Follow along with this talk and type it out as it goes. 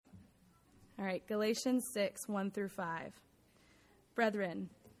All right, Galatians 6, 1 through 5. Brethren,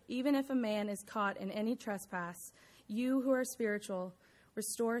 even if a man is caught in any trespass, you who are spiritual,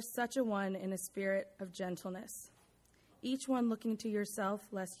 restore such a one in a spirit of gentleness, each one looking to yourself,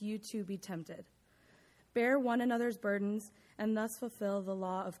 lest you too be tempted. Bear one another's burdens, and thus fulfill the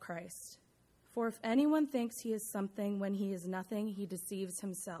law of Christ. For if anyone thinks he is something when he is nothing, he deceives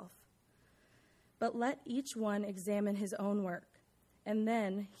himself. But let each one examine his own work, and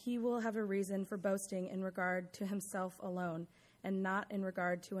then he will have a reason for boasting in regard to himself alone, and not in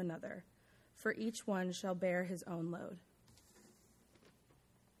regard to another. For each one shall bear his own load.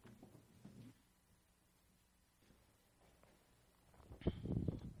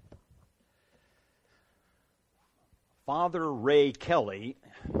 Father Ray Kelly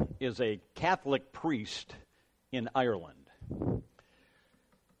is a Catholic priest in Ireland.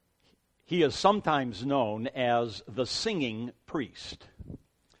 He is sometimes known as the singing priest. A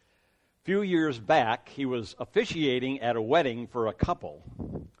few years back, he was officiating at a wedding for a couple,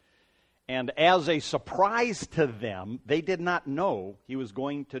 and as a surprise to them, they did not know he was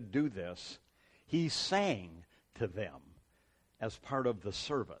going to do this. He sang to them as part of the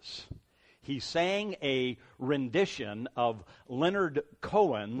service. He sang a rendition of Leonard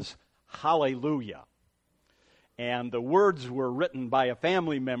Cohen's Hallelujah. And the words were written by a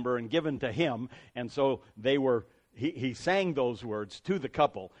family member and given to him, and so he sang those words to the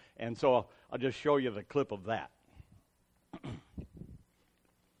couple. And so I'll just show you the clip of that.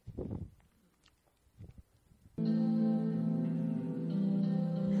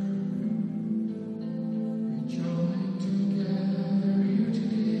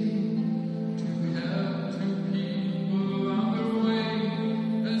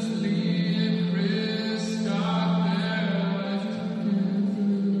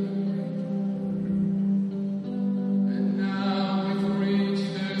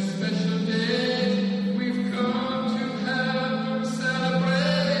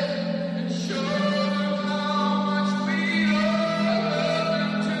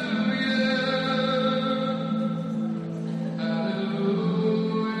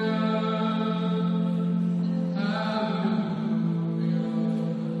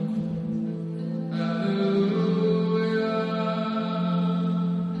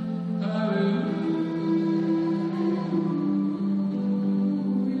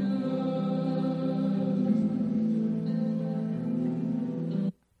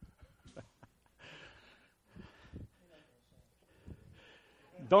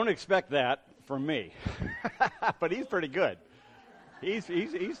 Don't expect that from me, but he's pretty good. He's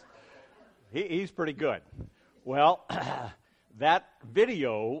pretty good. Well, that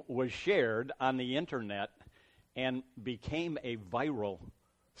video was shared on the internet and became a viral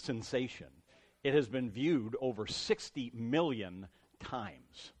sensation. It has been viewed over 60 million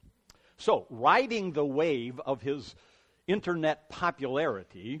times. So, riding the wave of his internet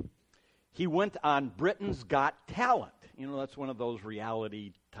popularity, he went on Britain's Got Talent. You know, that's one of those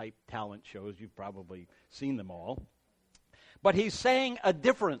reality-type talent shows. You've probably seen them all. But he sang a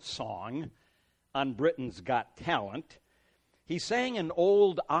different song on Britain's Got Talent. He sang an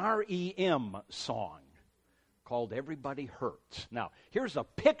old REM song called Everybody Hurts. Now, here's a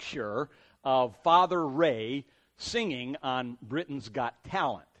picture of Father Ray singing on Britain's Got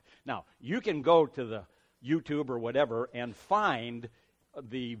Talent. Now, you can go to the YouTube or whatever and find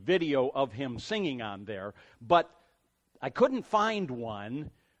the video of him singing on there, but I couldn't find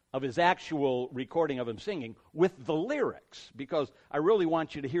one of his actual recording of him singing with the lyrics, because I really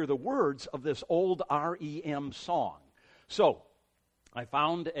want you to hear the words of this old REM song. So I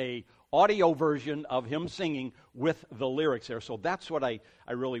found a audio version of him singing with the lyrics there. So that's what I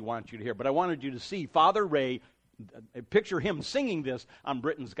really want you to hear. But I wanted you to see Father Ray, picture him singing this on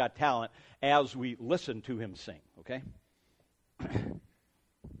Britain's Got Talent as we listen to him sing, okay?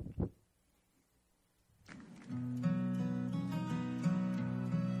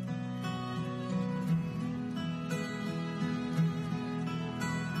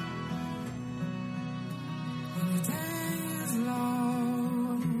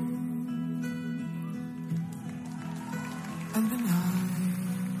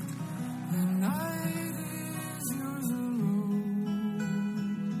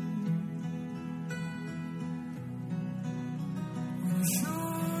 When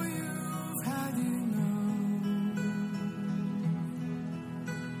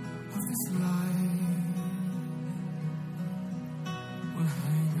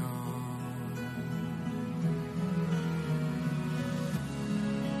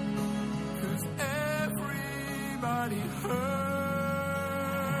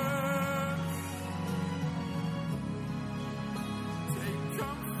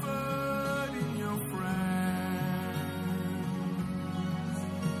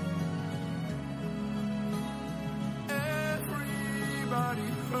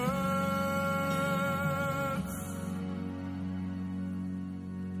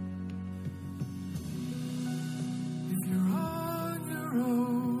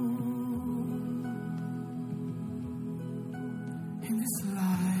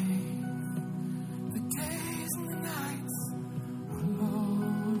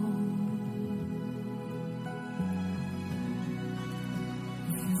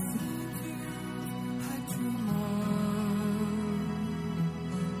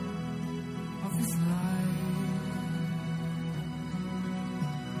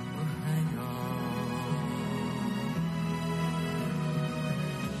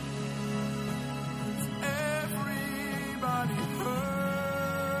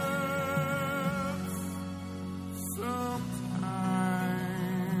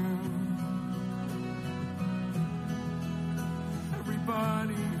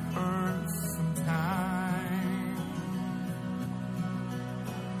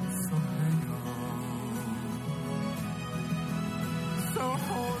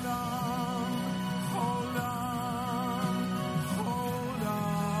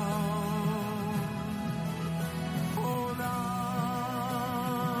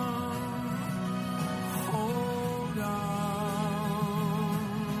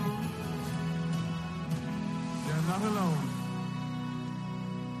God alone.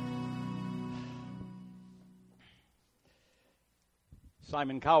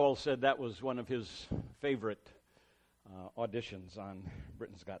 Simon Cowell said that was one of his favorite auditions on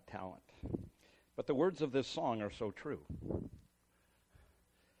Britain's Got Talent. But the words of this song are so true.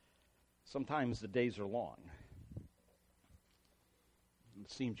 Sometimes the days are long.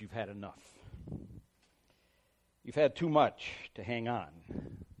 It seems you've had enough. You've had too much to hang on.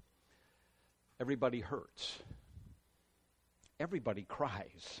 Everybody hurts. Everybody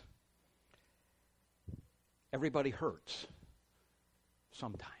cries. Everybody hurts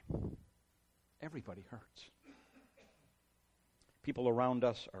sometime. Everybody hurts. People around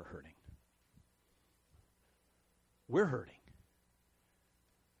us are hurting. We're hurting.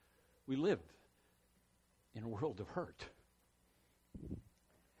 We live in a world of hurt.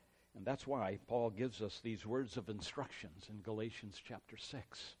 And that's why Paul gives us these words of instructions in Galatians chapter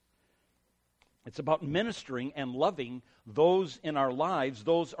 6. It's about ministering and loving those in our lives,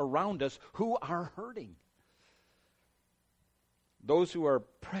 those around us who are hurting. Those who are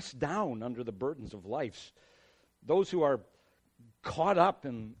pressed down under the burdens of life. Those who are caught up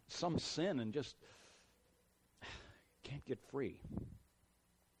in some sin and just can't get free.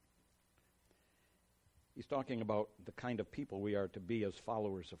 He's talking about the kind of people we are to be as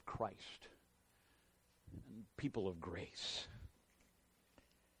followers of Christ, and people of grace.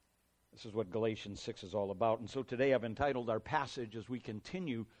 This is what Galatians 6 is all about. And so today I've entitled our passage, as we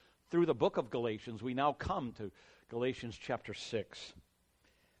continue through the book of Galatians, we now come to Galatians chapter 6.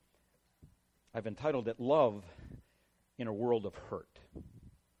 I've entitled it, Love in a World of Hurt.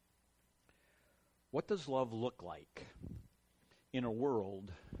 What does love look like in a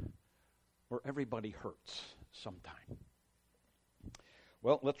world where everybody hurts sometime?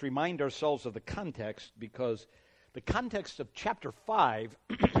 Well, let's remind ourselves of the context, because the context of chapter 5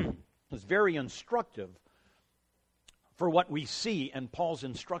 is very instructive for what we see in Paul's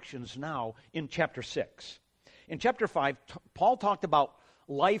instructions now in chapter 6. In chapter 5, Paul talked about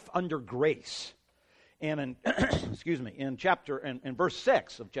life under grace. And in, in verse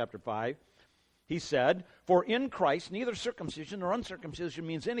 6 of chapter 5, he said, "For in Christ neither circumcision nor uncircumcision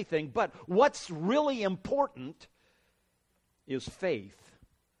means anything, but what's really important is faith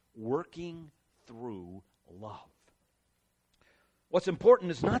working through love." What's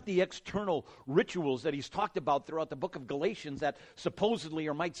important is not the external rituals that he's talked about throughout the book of Galatians that supposedly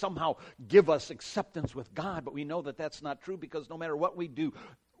or might somehow give us acceptance with God, but we know that that's not true, because no matter what we do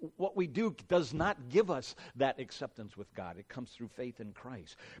does not give us that acceptance with God. It comes through faith in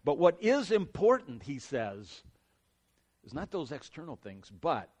Christ. But what is important, he says, is not those external things,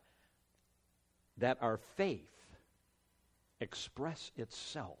 but that our faith express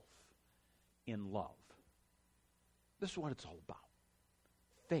itself in love. This is what it's all about.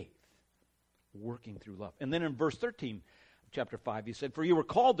 Faith working through love. And then in verse 13 of chapter 5, he said, "For you were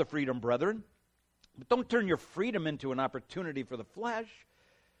called to freedom, brethren, but don't turn your freedom into an opportunity for the flesh,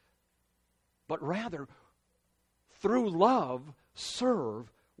 but rather, through love,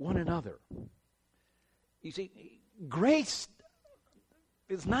 serve one another." You see, grace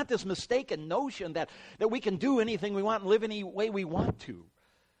is not this mistaken notion that we can do anything we want and live any way we want to.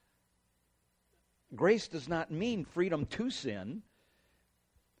 Grace does not mean freedom to sin,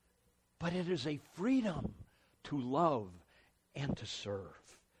 but it is a freedom to love and to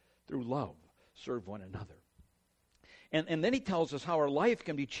serve. Through love, serve one another. And then he tells us how our life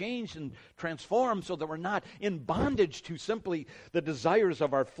can be changed and transformed so that we're not in bondage to simply the desires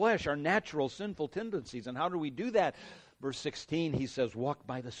of our flesh, our natural sinful tendencies. And how do we do that? Verse 16, he says, "Walk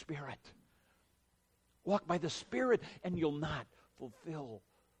by the Spirit." Walk by the Spirit, and you'll not fulfill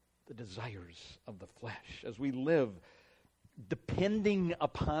the desires of the flesh. As we live depending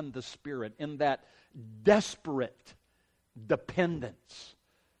upon the Spirit in that desperate dependence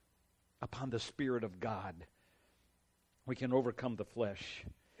upon the Spirit of God, we can overcome the flesh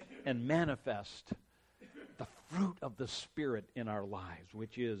and manifest the fruit of the Spirit in our lives,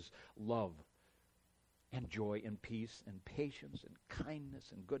 which is love and joy and peace and patience and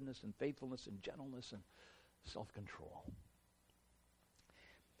kindness and goodness and faithfulness and gentleness and self-control.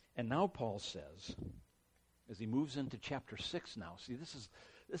 And now Paul says, as he moves into chapter 6 now, see,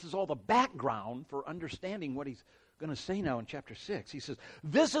 this is all the background for understanding what he's going to say now in chapter 6. He says,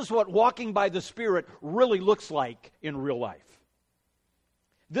 this is what walking by the Spirit really looks like in real life.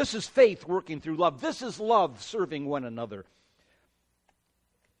 This is faith working through love. This is love serving one another.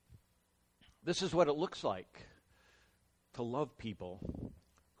 This is what it looks like to love people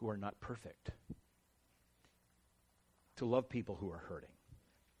who are not perfect, to love people who are hurting.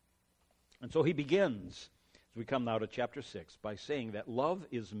 And so he begins, as we come now to chapter 6, by saying that love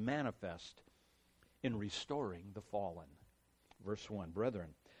is manifest in restoring the fallen. Verse 1, brethren,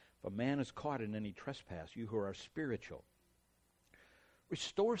 if a man is caught in any trespass, you who are spiritual,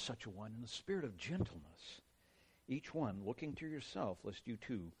 restore such a one in the spirit of gentleness, each one looking to yourself, lest you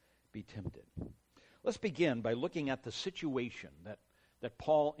too be tempted. Let's begin by looking at the situation that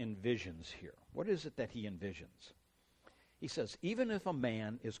Paul envisions here. What is it that he envisions? He says, even if a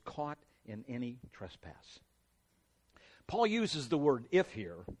man is caught in any trespass. Paul uses the word if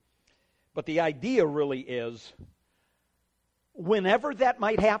here, but the idea really is whenever that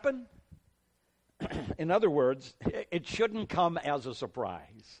might happen. In other words, it shouldn't come as a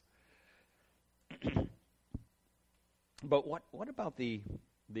surprise. But what about the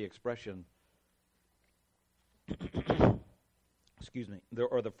expression, excuse me,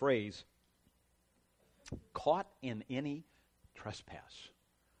 or the phrase, caught in any trespass?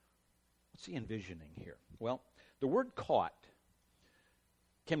 What's he envisioning here? Well, the word caught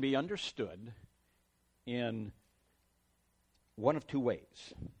can be understood in one of two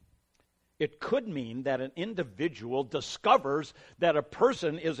ways. It could mean that an individual discovers that a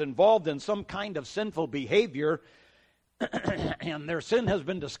person is involved in some kind of sinful behavior and their sin has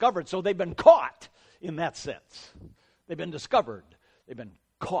been discovered, so they've been caught in that sense. They've been discovered. They've been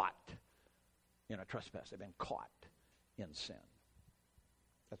caught in a trespass. They've been caught in sin.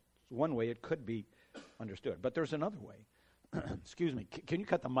 That's one way it could be understood. But there's another way. Excuse me. Can you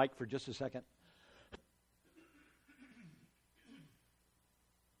cut the mic for just a second?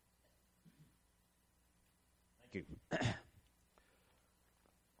 Thank you.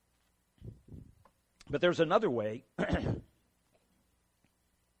 But there's another way.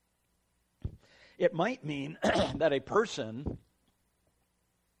 It might mean that a person,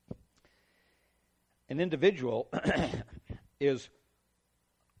 an individual, is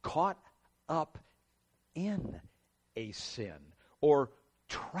caught up in a sin, or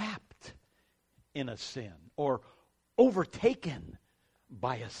trapped in a sin, or overtaken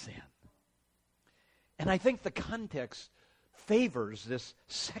by a sin. And I think the context favors this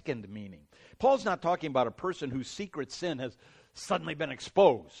second meaning. Paul's not talking about a person whose secret sin has suddenly been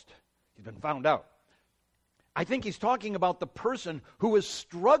exposed. He's been found out. I think he's talking about the person who is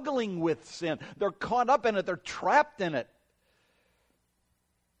struggling with sin. They're caught up in it. They're trapped in it.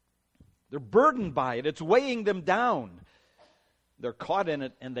 They're burdened by it. It's weighing them down. They're caught in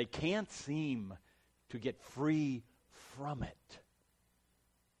it, and they can't seem to get free from it.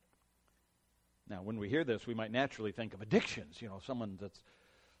 Now, when we hear this, we might naturally think of addictions. You know, someone that's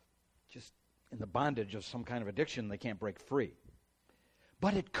just in the bondage of some kind of addiction they can't break free.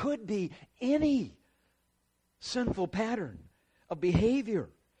 But it could be any sinful pattern of behavior.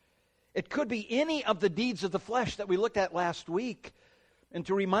 It could be any of the deeds of the flesh that we looked at last week. And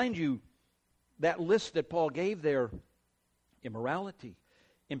to remind you, that list that Paul gave there, immorality,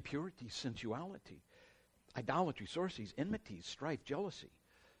 impurity, sensuality, idolatry, sorceries, enmities, strife, jealousy,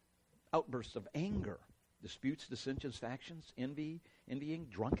 outbursts of anger, disputes, dissensions, factions, envying,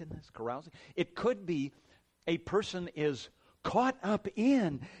 drunkenness, carousing. It could be a person is caught up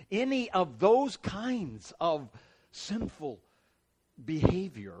in any of those kinds of sinful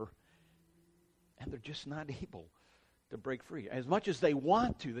behavior, and they're just not able to break free. As much as they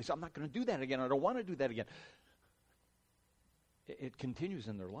want to, they say, I'm not going to do that again. I don't want to do that again. It continues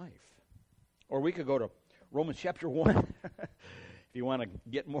in their life. Or we could go to Romans chapter 1. If you want to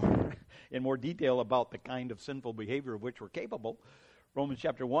get in more detail about the kind of sinful behavior of which we're capable. Romans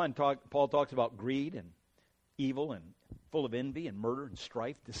chapter 1, Paul talks about greed and evil and full of envy and murder and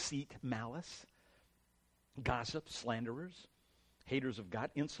strife, deceit, malice, gossip, slanderers, haters of God,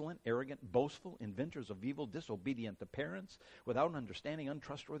 insolent, arrogant, boastful, inventors of evil, disobedient to parents, without understanding,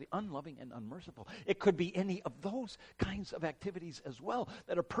 untrustworthy, unloving, and unmerciful. It could be any of those kinds of activities as well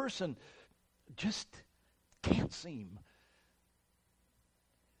that a person just can't seem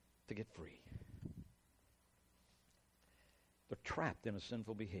to get free. They're trapped in a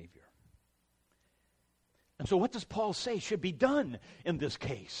sinful behavior. And so what does Paul say should be done in this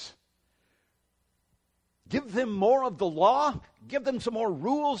case? Give them more of the law? Give them some more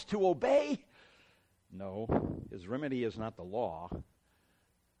rules to obey? No, his remedy is not the law,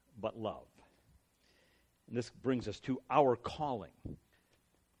 but love. And this brings us to our calling.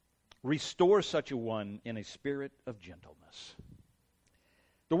 Restore such a one in a spirit of gentleness.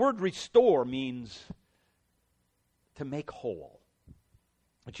 The word restore means to make whole.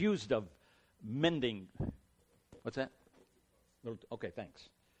 It's used of mending. What's that? Okay, thanks.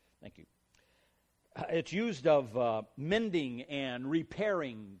 Thank you. It's used of mending and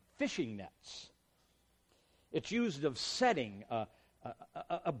repairing fishing nets. It's used of setting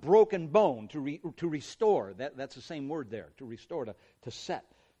a broken bone to restore. That's the same word there, to restore, to set.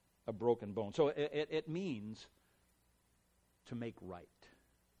 a broken bone. So it means to make right.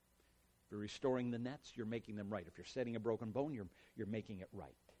 If you're restoring the nets, you're making them right. If you're setting a broken bone, you're making it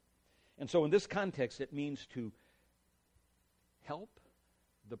right. And so in this context, it means to help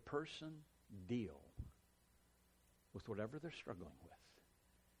the person deal with whatever they're struggling with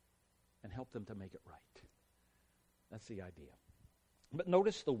and help them to make it right. That's the idea. But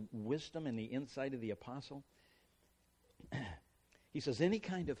notice the wisdom and the insight of the apostle. He says any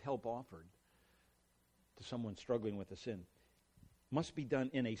kind of help offered to someone struggling with a sin must be done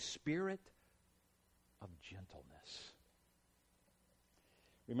in a spirit of gentleness.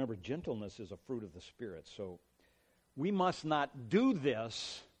 Remember, gentleness is a fruit of the Spirit, so we must not do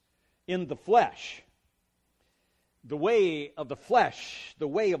this in the flesh. The way of the flesh, the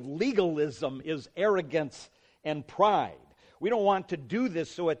way of legalism, is arrogance and pride. We don't want to do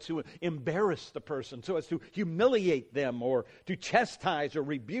this so as to embarrass the person, so as to humiliate them or to chastise or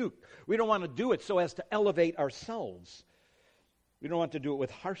rebuke. We don't want to do it so as to elevate ourselves. We don't want to do it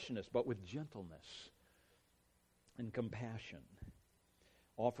with harshness, but with gentleness and compassion,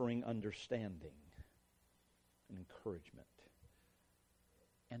 offering understanding and encouragement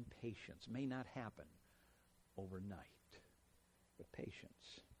and patience. May not happen overnight, but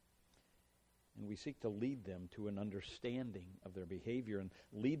patience. And we seek to lead them to an understanding of their behavior and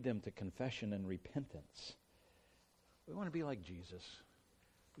lead them to confession and repentance. We want to be like Jesus,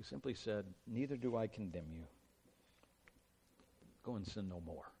 who simply said, "Neither do I condemn you. Go and sin no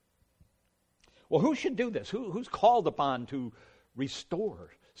more." Well, who should do this? Who's called upon to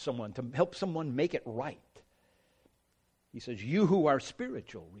restore someone, to help someone make it right? He says, "You who are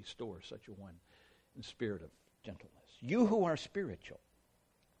spiritual, restore such a one in spirit of gentleness." You who are spiritual.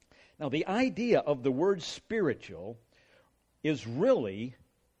 Now, the idea of the word spiritual is really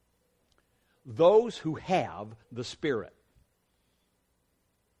those who have the Spirit.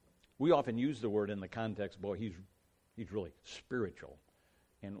 We often use the word in the context, boy, he's really spiritual.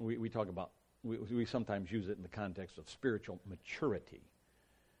 And we talk about, we sometimes use it in the context of spiritual maturity.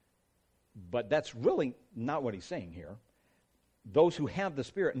 But that's really not what he's saying here. Those who have the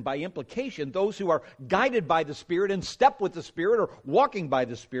Spirit, and by implication, those who are guided by the Spirit, in step with the Spirit, or walking by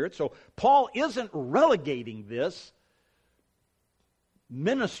the Spirit. So Paul isn't relegating this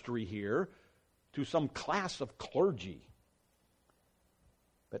ministry here to some class of clergy,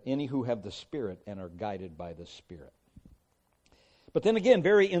 but any who have the Spirit and are guided by the Spirit. But then again,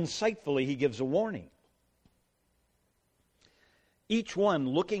 very insightfully, he gives a warning. Each one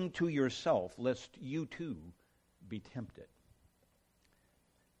looking to yourself, lest you too be tempted.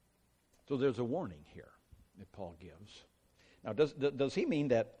 So there's a warning here that Paul gives. Now, does he mean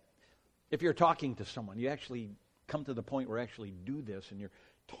that if you're talking to someone, you actually come to the point where you actually do this, and you're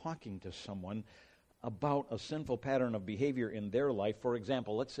talking to someone about a sinful pattern of behavior in their life? For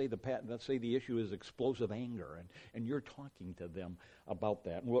example, let's say the issue is explosive anger, and you're talking to them about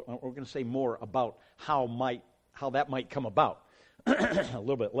that. And we're going to say more about how that might come about a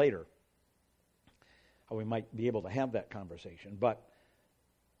little bit later, how we might be able to have that conversation. But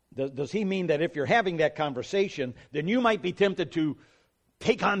does he mean that if you're having that conversation, then you might be tempted to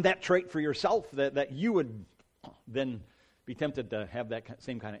take on that trait for yourself, that you would then be tempted to have that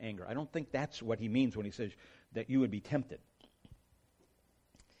same kind of anger? I don't think that's what he means when he says that you would be tempted.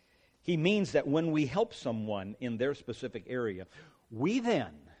 He means that when we help someone in their specific area, we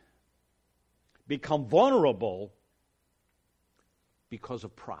then become vulnerable because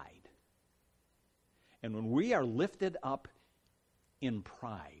of pride. And when we are lifted up in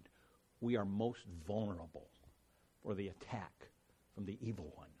pride, we are most vulnerable for the attack from the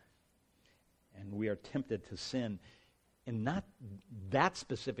evil one. And we are tempted to sin in not that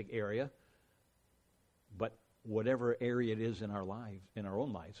specific area, but whatever area it is in our lives, in our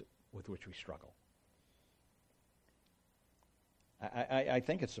own lives, with which we struggle. I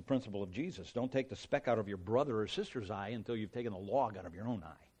think it's the principle of Jesus. Don't take the speck out of your brother or sister's eye until you've taken the log out of your own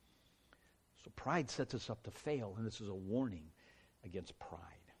eye. So pride sets us up to fail, and this is a warning against pride.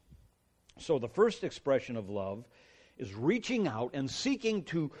 So the first expression of love is reaching out and seeking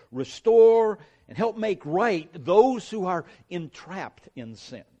to restore and help make right those who are entrapped in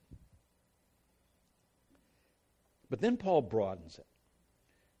sin. But then Paul broadens it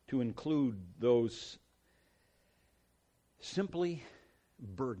to include those simply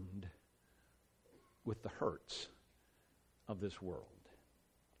burdened with the hurts of this world.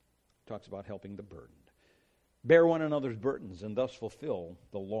 He talks about helping the burdened. Bear one another's burdens and thus fulfill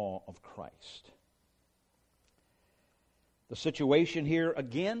the law of Christ. The situation here,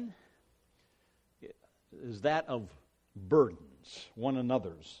 again, is that of burdens, one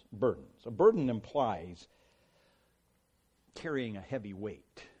another's burdens. A burden implies carrying a heavy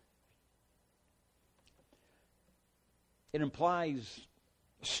weight It implies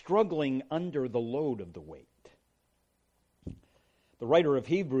struggling under the load of the weight. The writer of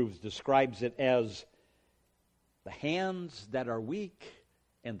Hebrews describes it as the hands that are weak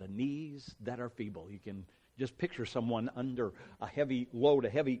and the knees that are feeble. You can just picture someone under a heavy load, a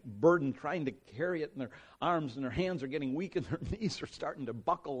heavy burden, trying to carry it, and their arms and their hands are getting weak and their knees are starting to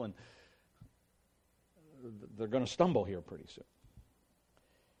buckle, and they're going to stumble here pretty soon.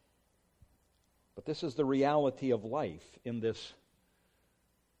 But this is the reality of life in this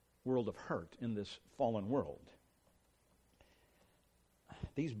world of hurt, in this fallen world.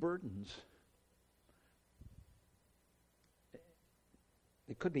 These burdens,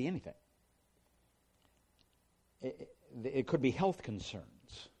 it could be anything. It could be health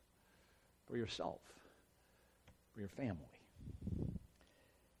concerns for yourself, for your family.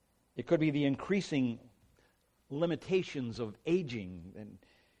 It could be the increasing limitations of aging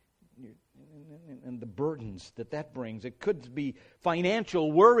and the burdens that brings. It could be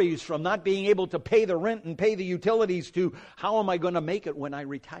financial worries from not being able to pay the rent and pay the utilities to how am I going to make it when I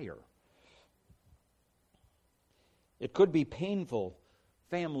retire. It could be painful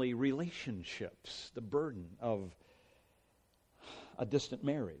family relationships, the burden of a distant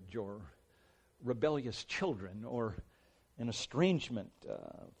marriage or rebellious children or an estrangement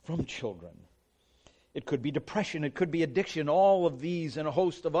from children. It could be depression, it could be addiction. All of these and a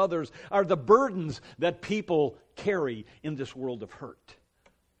host of others are the burdens that people carry in this world of hurt.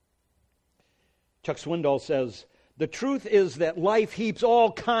 Chuck Swindoll says, "The truth is that life heaps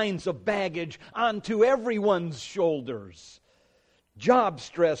all kinds of baggage onto everyone's shoulders. Job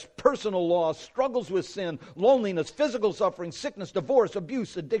stress, personal loss, struggles with sin, loneliness, physical suffering, sickness, divorce,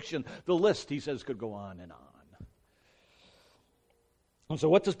 abuse, addiction." The list, he says, could go on and on. And so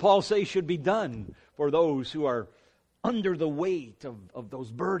what does Paul say should be done for those who are under the weight of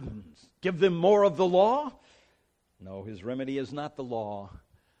those burdens? Give them more of the law? No, his remedy is not the law,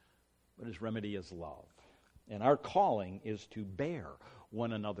 but his remedy is love. And our calling is to bear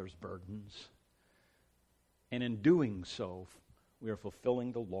one another's burdens. And in doing so, we are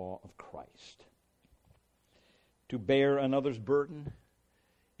fulfilling the law of Christ. To bear another's burden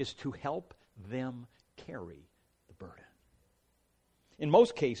is to help them carry the burden. In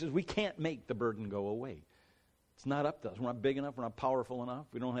most cases, we can't make the burden go away. It's not up to us. We're not big enough. We're not powerful enough.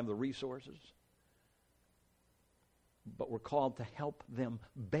 We don't have the resources. But we're called to help them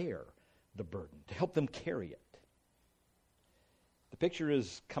bear the burden, to help them carry it. The picture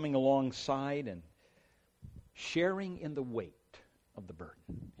is coming alongside and sharing in the weight of the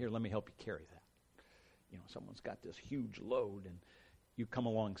burden. Here, let me help you carry that. You know, someone's got this huge load, and you come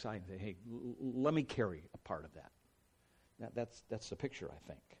alongside and say, hey, let me carry a part of that. That's the picture, I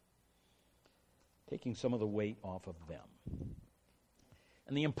think. Taking some of the weight off of them.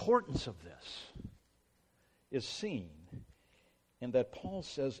 And the importance of this is seen in that Paul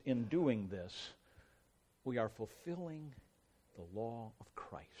says in doing this, we are fulfilling the law of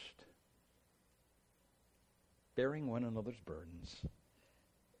Christ. Bearing one another's burdens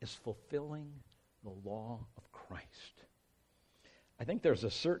is fulfilling the law of Christ. I think there's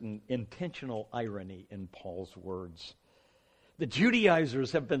a certain intentional irony in Paul's words. The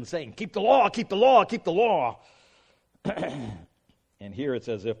Judaizers have been saying, keep the law, keep the law, keep the law. And here it's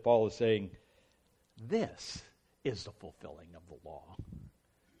as if Paul is saying, this is the fulfilling of the law,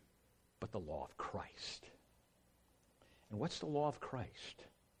 but the law of Christ. And what's the law of Christ?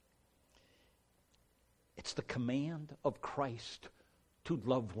 It's the command of Christ to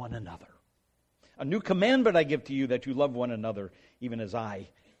love one another. A new commandment I give to you, that you love one another, even as I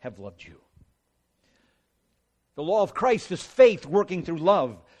have loved you. The law of Christ is faith working through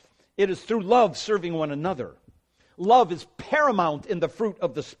love. It is through love serving one another. Love is paramount in the fruit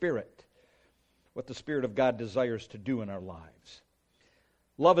of the Spirit, what the Spirit of God desires to do in our lives.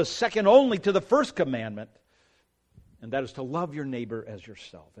 Love is second only to the first commandment, and that is to love your neighbor as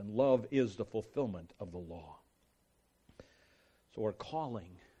yourself. And love is the fulfillment of the law. So our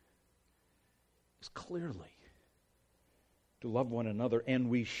calling is clearly to love one another, and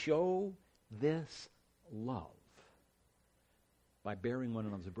we show this love by bearing one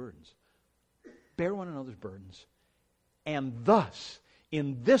another's burdens. Bear one another's burdens, and thus,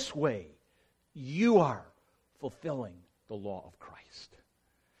 in this way, you are fulfilling the law of Christ.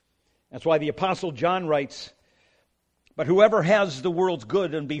 That's why the Apostle John writes, but whoever has the world's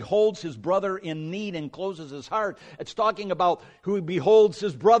good and beholds his brother in need and closes his heart, it's talking about who beholds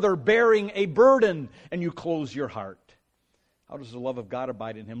his brother bearing a burden and you close your heart. How does the love of God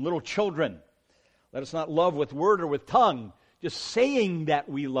abide in him? Little children, let us not love with word or with tongue, just saying that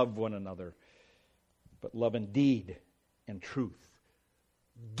we love one another, but love in deed and truth.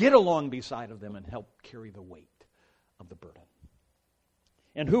 Get along beside of them and help carry the weight of the burden.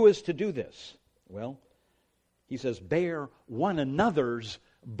 And who is to do this? Well, he says, bear one another's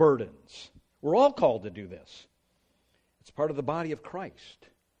burdens. We're all called to do this. It's part of the body of Christ.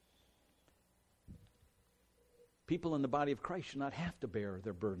 People in the body of Christ should not have to bear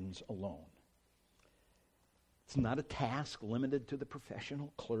their burdens alone. It's not a task limited to the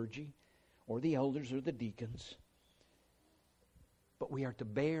professional clergy or the elders or the deacons. But we are to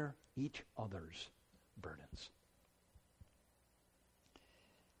bear each other's burdens.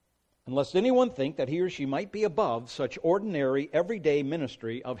 And lest anyone think that he or she might be above such ordinary, everyday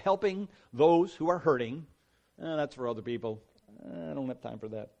ministry of helping those who are hurting. That's for other people. I don't have time for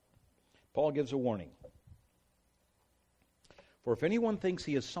that. Paul gives a warning. For if anyone thinks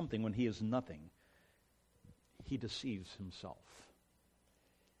he is something when he is nothing, he deceives himself.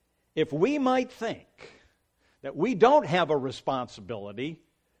 If we might think that we don't have a responsibility,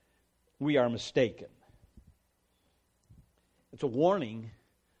 we are mistaken. It's a warning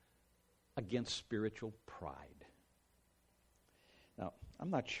against spiritual pride. Now, I'm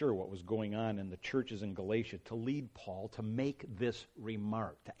not sure what was going on in the churches in Galatia to lead Paul to make this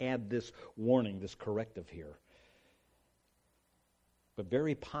remark, to add this warning, this corrective here. But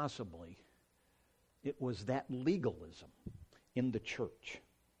very possibly, it was that legalism in the church.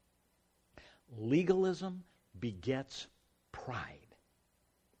 Legalism begets pride.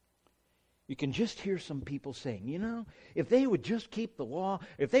 You can just hear some people saying, if they would just keep the law,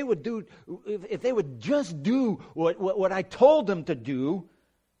 if they would just do what I told them to do,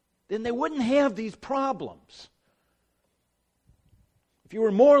 then they wouldn't have these problems. If you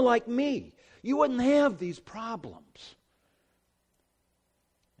were more like me, you wouldn't have these problems.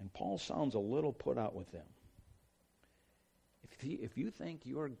 And Paul sounds a little put out with them. If you think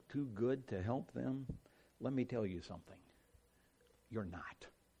you're too good to help them, let me tell you something. You're not.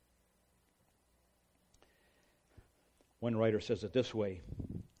 One writer says it this way: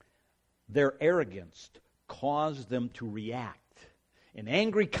 their arrogance caused them to react in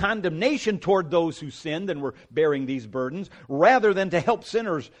angry condemnation toward those who sinned and were bearing these burdens, rather than to help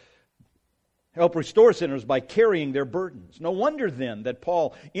restore sinners by carrying their burdens. No wonder then that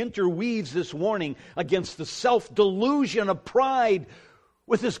Paul interweaves this warning against the self-delusion of pride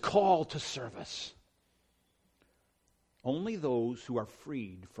with his call to service. Only those who are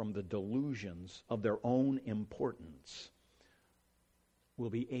freed from the delusions of their own importance will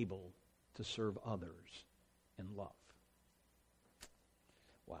be able to serve others in love.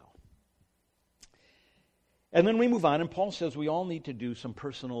 Wow. And then we move on, and Paul says we all need to do some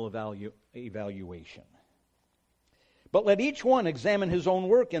personal evaluation. But let each one examine his own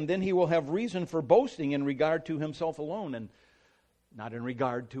work, and then he will have reason for boasting in regard to himself alone and not in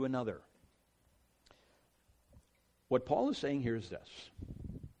regard to another. What Paul is saying here is this: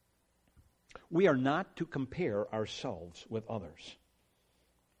 we are not to compare ourselves with others.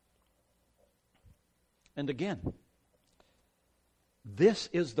 And again, this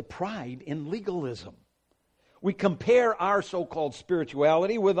is the pride in legalism. We compare our so-called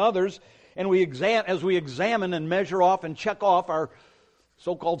spirituality with others, and as we examine and measure off and check off our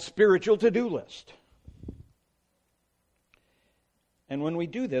so-called spiritual to-do list. And when we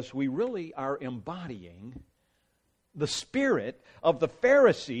do this, we really are embodying the spirit of the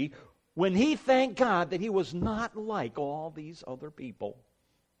Pharisee when he thanked God that he was not like all these other people,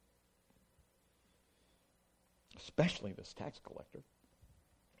 especially this tax collector.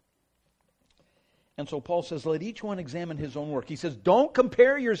 And so Paul says, let each one examine his own work. He says, don't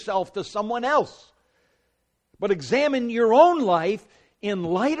compare yourself to someone else, but examine your own life in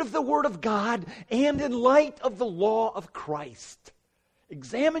light of the Word of God and in light of the law of Christ.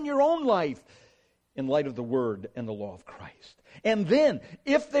 Examine your own life in light of the Word and the law of Christ. And then,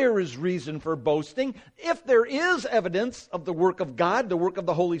 if there is reason for boasting, if there is evidence of the work of God, the work of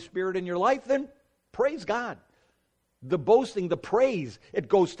the Holy Spirit in your life, then praise God. The boasting, the praise, it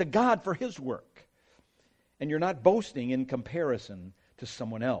goes to God for His work. And you're not boasting in comparison to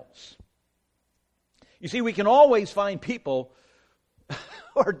someone else. You see, we can always find people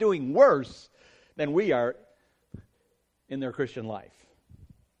who are doing worse than we are in their Christian life.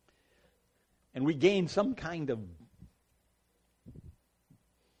 And we gain some kind of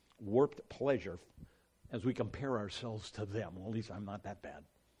warped pleasure as we compare ourselves to them. Well, at least I'm not that bad.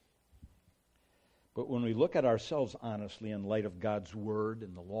 But when we look at ourselves honestly in light of God's Word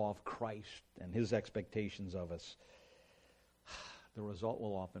and the law of Christ and His expectations of us, the result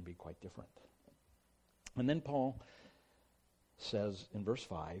will often be quite different. And then Paul says in verse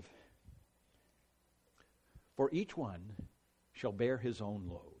 5, for each one shall bear his own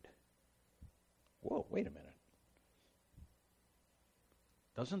load. Whoa, wait a minute.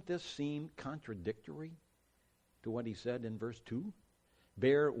 Doesn't this seem contradictory to what he said in verse 2?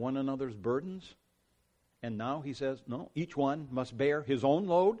 Bear one another's burdens. And now he says, no, each one must bear his own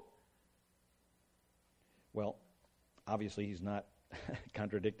load. Well, obviously he's not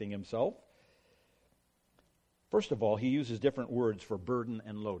contradicting himself. First of all, he uses different words for burden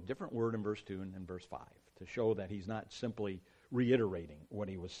and load. Different word in verse 2 and in verse 5 to show that he's not simply reiterating what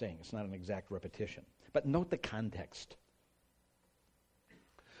he was saying. It's not an exact repetition. But note the context.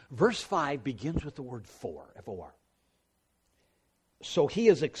 Verse 5 begins with the word for, F-O-R. So he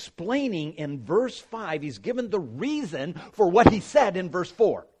is explaining in verse 5, he's given the reason for what he said in verse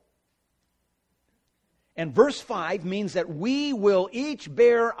 4. And verse 5 means that we will each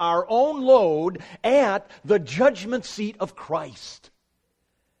bear our own load at the judgment seat of Christ.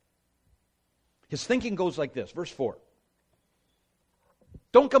 His thinking goes like this, verse 4.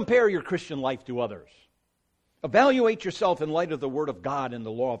 Don't compare your Christian life to others. Evaluate yourself in light of the Word of God and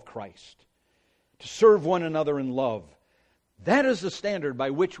the law of Christ, to serve one another in love. That is the standard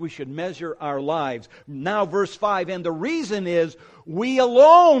by which we should measure our lives. Now, verse 5, and the reason is we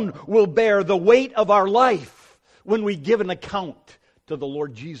alone will bear the weight of our life when we give an account to the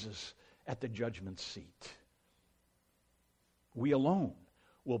Lord Jesus at the judgment seat. We alone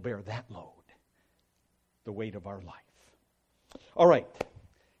will bear that load, the weight of our life. All right,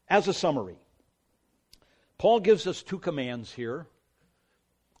 as a summary, Paul gives us two commands here,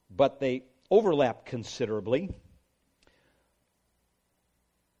 but they overlap considerably.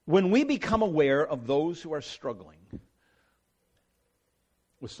 When we become aware of those who are struggling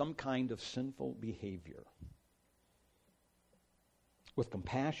with some kind of sinful behavior, with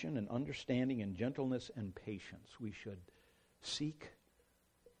compassion and understanding and gentleness and patience, we should seek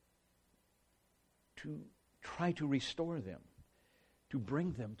to try to restore them, to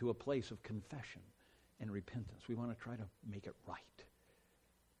bring them to a place of confession and repentance. We want to try to make it right.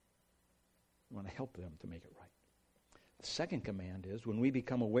 We want to help them to make it right. The second command is, when we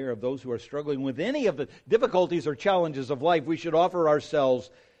become aware of those who are struggling with any of the difficulties or challenges of life, we should offer ourselves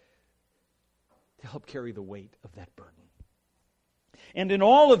to help carry the weight of that burden. And in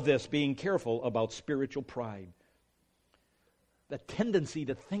all of this, being careful about spiritual pride. The tendency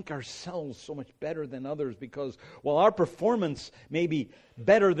to think ourselves so much better than others, because while our performance may be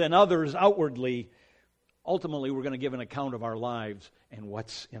better than others outwardly, ultimately we're going to give an account of our lives and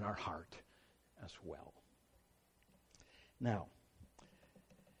what's in our heart as well. Now,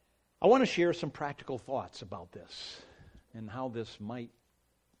 I want to share some practical thoughts about this and how this might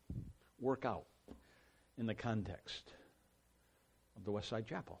work out in the context of the Westside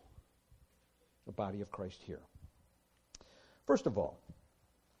Chapel, the body of Christ here. First of all,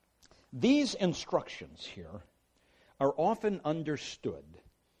 these instructions here are often understood,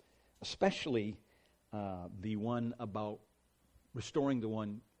 especially the one about restoring the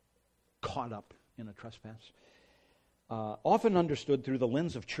one caught up in a trespass. Often understood through the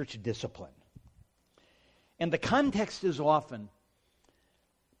lens of church discipline. And the context is often,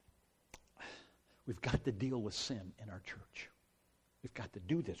 we've got to deal with sin in our church. We've got to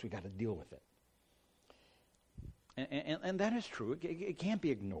do this. We've got to deal with it. And that is true. It can't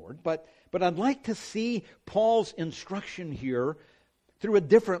be ignored. But I'd like to see Paul's instruction here through a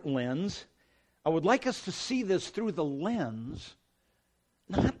different lens. I would like us to see this through the lens,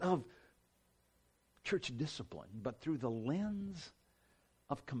 not of church discipline, but through the lens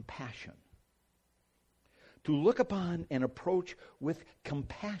of compassion. To look upon and approach with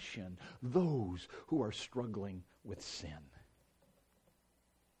compassion those who are struggling with sin.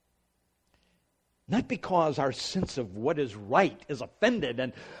 Not because our sense of what is right is offended,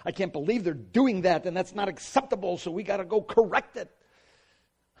 and I can't believe they're doing that, and that's not acceptable, so we got to go correct it.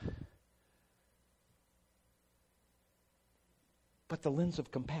 But the lens of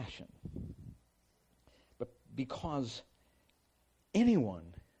compassion. Because anyone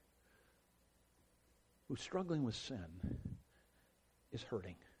who's struggling with sin is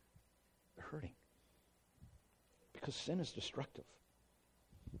hurting. They're hurting. Because sin is destructive.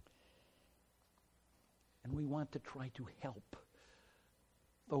 And we want to try to help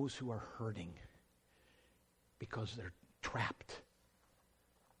those who are hurting because they're trapped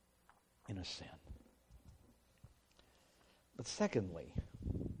in a sin. But secondly,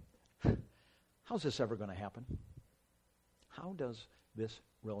 how's this ever going to happen? How does this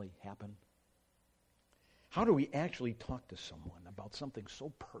really happen? How do we actually talk to someone about something so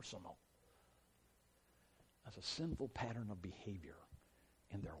personal as a sinful pattern of behavior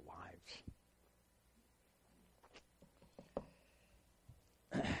in their lives?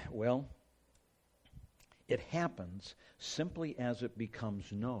 Well, it happens simply as it becomes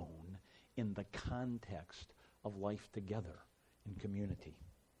known in the context of life together in community.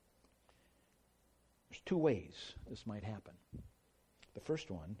 There's There's two ways this might happen. The first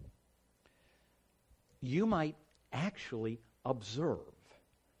one, you might actually observe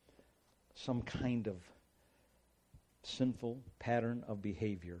some kind of sinful pattern of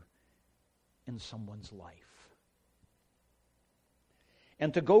behavior in someone's life.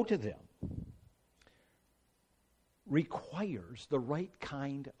 And to go to them requires the right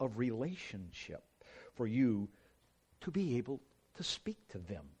kind of relationship for you to be able to speak to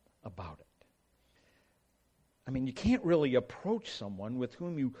them about it. I mean, you can't really approach someone with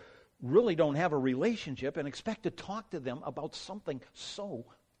whom you really don't have a relationship and expect to talk to them about something so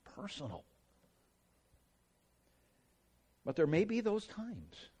personal. But there may be those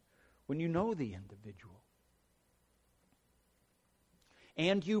times when you know the individual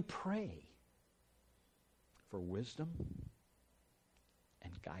and you pray for wisdom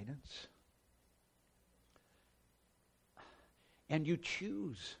and guidance, and you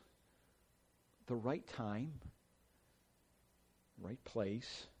choose the right time, right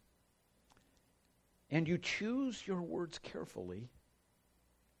place, and you choose your words carefully,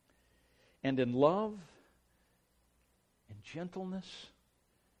 and in love and gentleness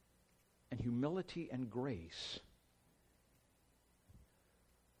and humility and grace,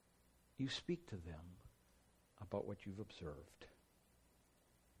 you speak to them about what you've observed.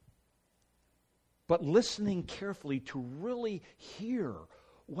 But listening carefully to really hear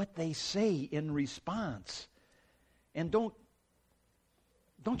what they say in response. And don't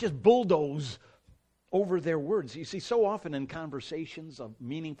just bulldoze over their words. You see, so often in conversations, of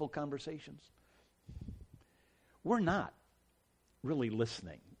meaningful conversations, we're not really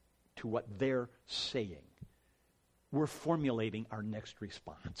listening to what they're saying. We're formulating our next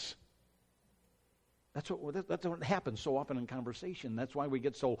response. That's what happens so often in conversation. That's why we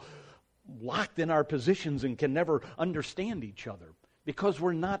get so locked in our positions and can never understand each other, because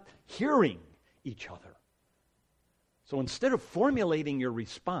we're not hearing each other. So instead of formulating your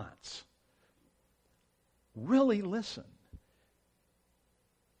response, really listen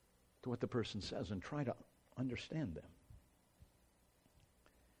to what the person says and try to understand them.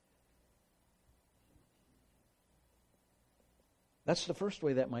 That's the first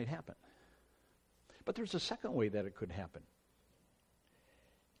way that might happen. But there's a second way that it could happen.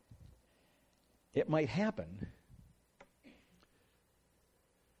 It might happen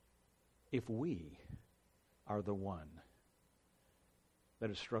if we are the one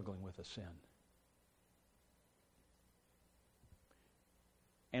that is struggling with a sin.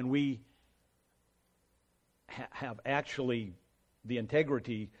 And we have actually the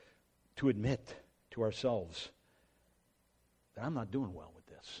integrity to admit to ourselves that I'm not doing well with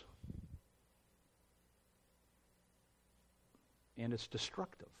this. And it's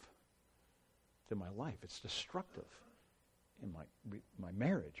destructive to my life. It's destructive in my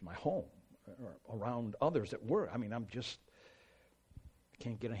marriage, my home, or around others at work. I mean, I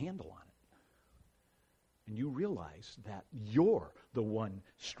can't get a handle on it. And you realize that you're the one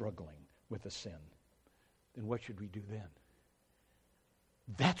struggling with a sin. Then what should we do then?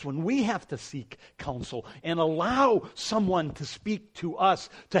 That's when we have to seek counsel and allow someone to speak to us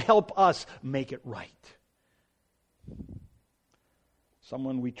to help us make it right.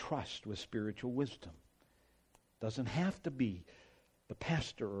 Someone we trust with spiritual wisdom. Doesn't have to be the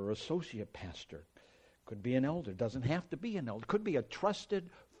pastor or associate pastor. Could be an elder. Doesn't have to be an elder. Could be a trusted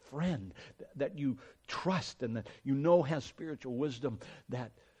friend that you trust and that you know has spiritual wisdom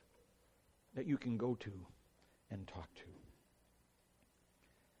that you can go to and talk to.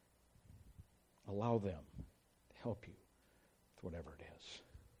 Allow them to help you with whatever it is.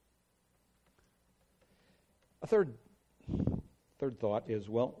 A third thought is,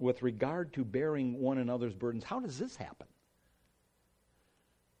 well, with regard to bearing one another's burdens, how does this happen?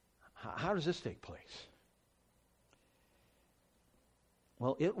 How does this take place?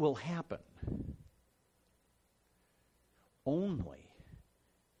 Well, it will happen only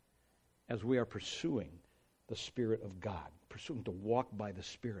as we are pursuing the Spirit of God, pursuing to walk by the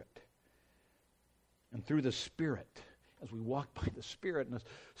Spirit. And through the Spirit, as we walk by the Spirit, and the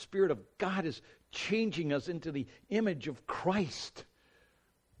Spirit of God is changing us into the image of Christ,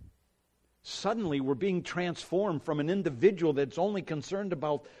 suddenly we're being transformed from an individual that's only concerned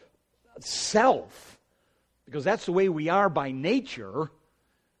about self, because that's the way we are by nature.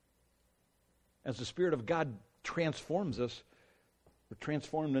 As the Spirit of God transforms us, we're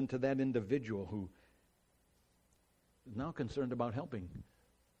transformed into that individual who is now concerned about helping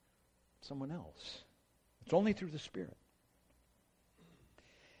someone else. It's only through the Spirit.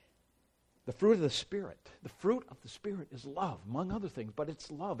 The fruit of the Spirit is love, among other things, but it's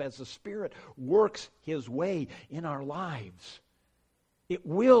love. As the Spirit works His way in our lives, it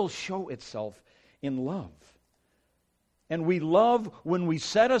will show itself in love. And we love when we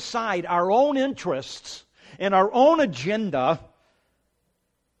set aside our own interests and our own agenda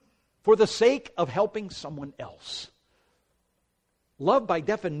for the sake of helping someone else. Love, by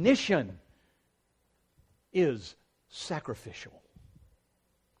definition, is sacrificial.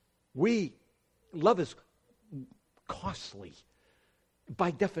 Love is costly.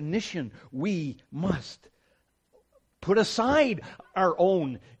 By definition, we must put aside our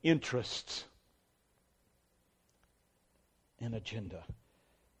own interests and agenda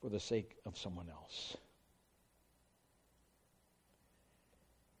for the sake of someone else.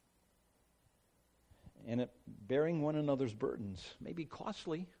 And bearing one another's burdens may be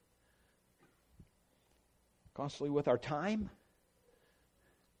costly. Costly with our time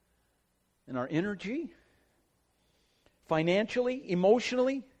and our energy, financially,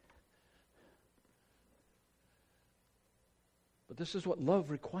 emotionally. But this is what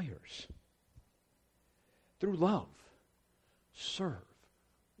love requires. Through love, serve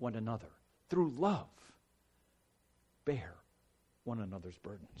one another. Through love, bear one another's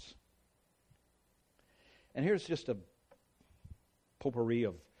burdens. And here's just a potpourri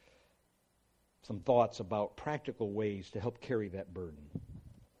of some thoughts about practical ways to help carry that burden.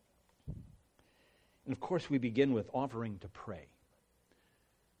 And of course, we begin with offering to pray.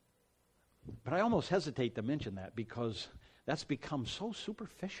 But I almost hesitate to mention that because that's become so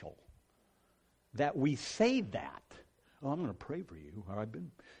superficial that we say that. Oh, I'm going to pray for you, or I've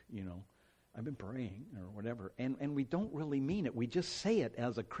been praying, or whatever. And we don't really mean it. We just say it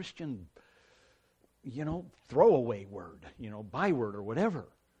as a Christian, throwaway word, byword or whatever.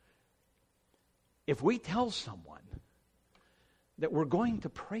 If we tell someone that we're going to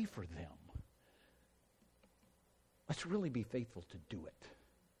pray for them, let's really be faithful to do it.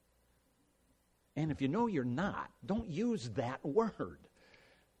 And if you know you're not, don't use that word.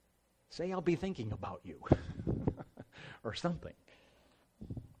 Say, I'll be thinking about you, or something.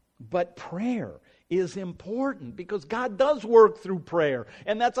 But prayer is important because God does work through prayer.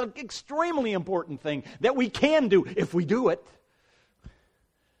 And that's an extremely important thing that we can do if we do it.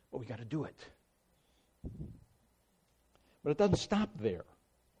 But we got to do it. But it doesn't stop there.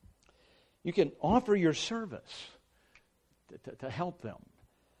 You can offer your service to help them.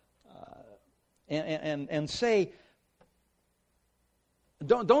 And say,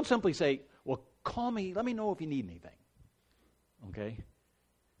 don't simply say, well, call me, let me know if you need anything. Okay?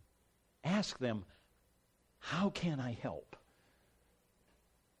 Ask them, how can I help?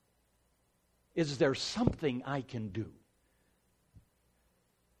 Is there something I can do?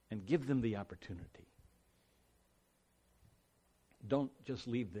 And give them the opportunity. Don't just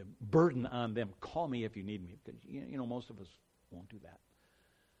leave the burden on them. Call me if you need me. Because, most of us won't do that.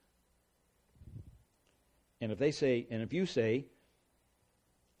 And if you say,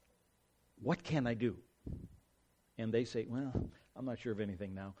 what can I do? And they say, well, I'm not sure of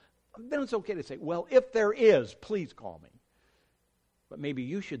anything now. Then it's okay to say, well, if there is, please call me. But maybe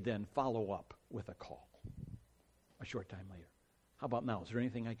you should then follow up with a call a short time later. How about now? Is there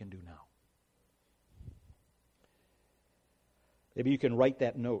anything I can do now? Maybe you can write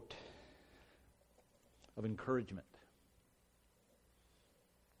that note of encouragement.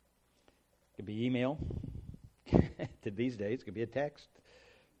 It could be email. To these days, it could be a text.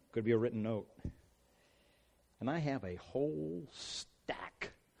 It could be a written note. And I have a whole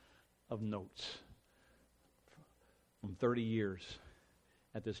stack of notes from 30 years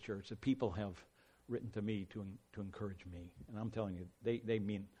at this church that people have written to me to encourage me. And I'm telling you, they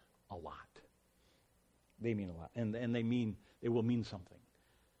mean a lot. They mean a lot. And they will mean something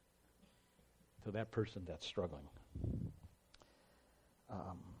to that person that's struggling.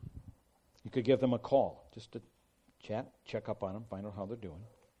 You could give them a call just to chat, check up on them, find out how they're doing.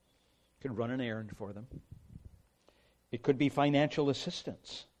 You could run an errand for them. It could be financial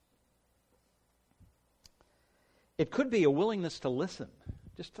assistance. It could be a willingness to listen,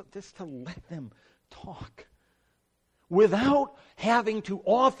 just to let them talk without having to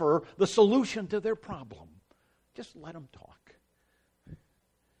offer the solution to their problem. Just let them talk.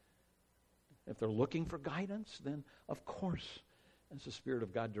 If they're looking for guidance, then of course, as the Spirit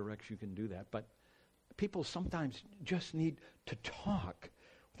of God directs, you can do that. But people sometimes just need to talk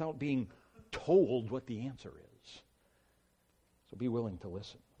without being told what the answer is. So be willing to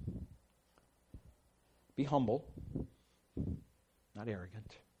listen. Be humble, not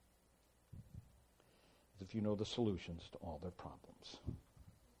arrogant, as if you know the solutions to all their problems.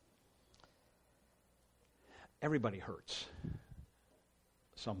 Everybody hurts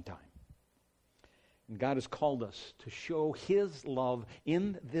sometime. And God has called us to show His love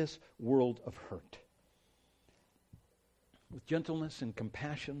in this world of hurt. With gentleness and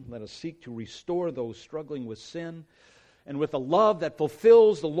compassion, let us seek to restore those struggling with sin. And with a love that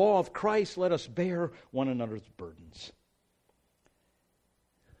fulfills the law of Christ, let us bear one another's burdens.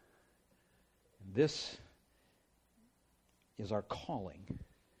 And this is our calling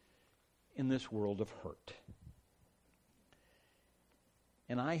in this world of hurt.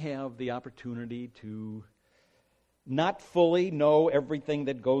 And I have the opportunity to not fully know everything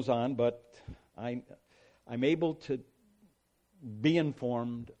that goes on, but I'm able to be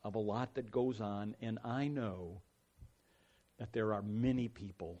informed of a lot that goes on, and I know that there are many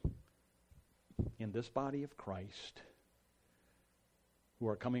people in this body of Christ who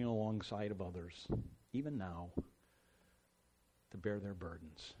are coming alongside of others, even now, to bear their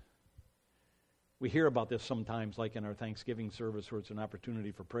burdens. We hear about this sometimes, like in our Thanksgiving service, where it's an opportunity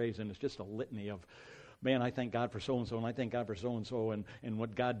for praise, and it's just a litany of, man, I thank God for so-and-so, and I thank God for so-and-so, and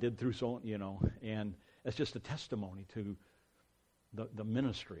what God did through and it's just a testimony to the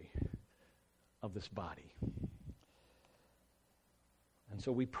ministry of this body. And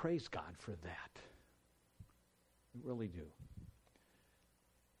so we praise God for that. We really do.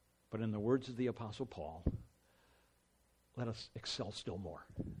 But in the words of the Apostle Paul, let us excel still more.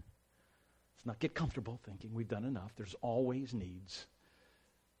 Let's not get comfortable thinking we've done enough. There's always needs.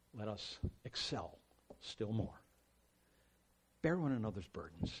 Let us excel still more. Bear one another's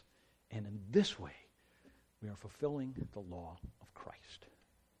burdens. And in this way, we are fulfilling the law of Christ.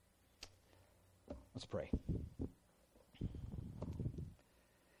 Let's pray.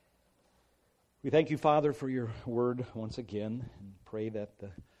 We thank you, Father, for your word once again, and pray that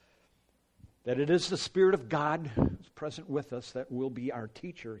it is the Spirit of God who's present with us that will be our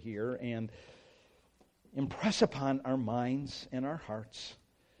teacher here and impress upon our minds and our hearts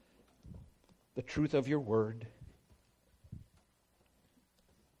the truth of your word.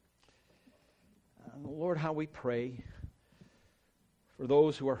 Lord, how we pray for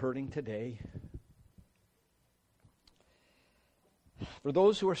those who are hurting today, for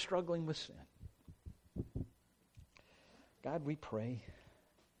those who are struggling with sin. God, we pray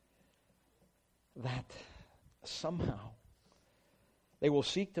that somehow they will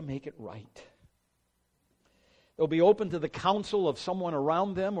seek to make it right. They'll be open to the counsel of someone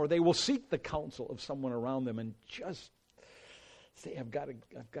around them, or they will seek the counsel of someone around them and just say, I've got to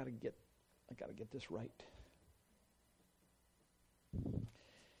get this right. And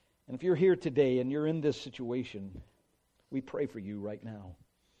if you're here today and you're in this situation, we pray for you right now.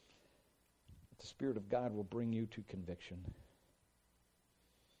 The Spirit of God will bring you to conviction.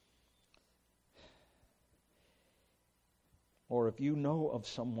 Or if you know of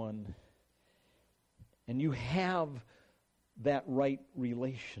someone and you have that right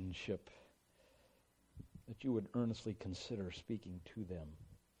relationship, that you would earnestly consider speaking to them.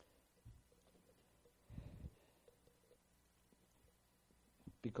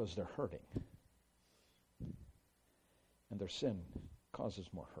 Because they're hurting. And their sin causes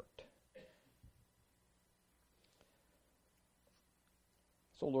more hurt.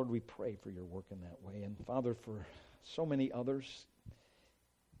 So, Lord, we pray for your work in that way. And, Father, for so many others,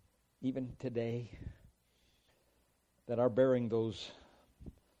 even today, that are bearing those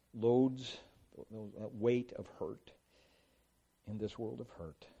loads, that weight of hurt in this world of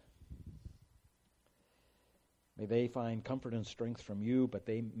hurt. May they find comfort and strength from you, but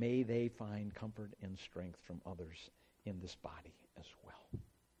may they find comfort and strength from others in this body as well.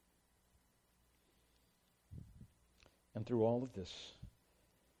 And through all of this,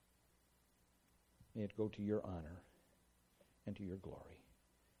 may it go to your honor and to your glory.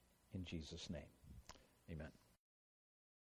 In Jesus' name, amen.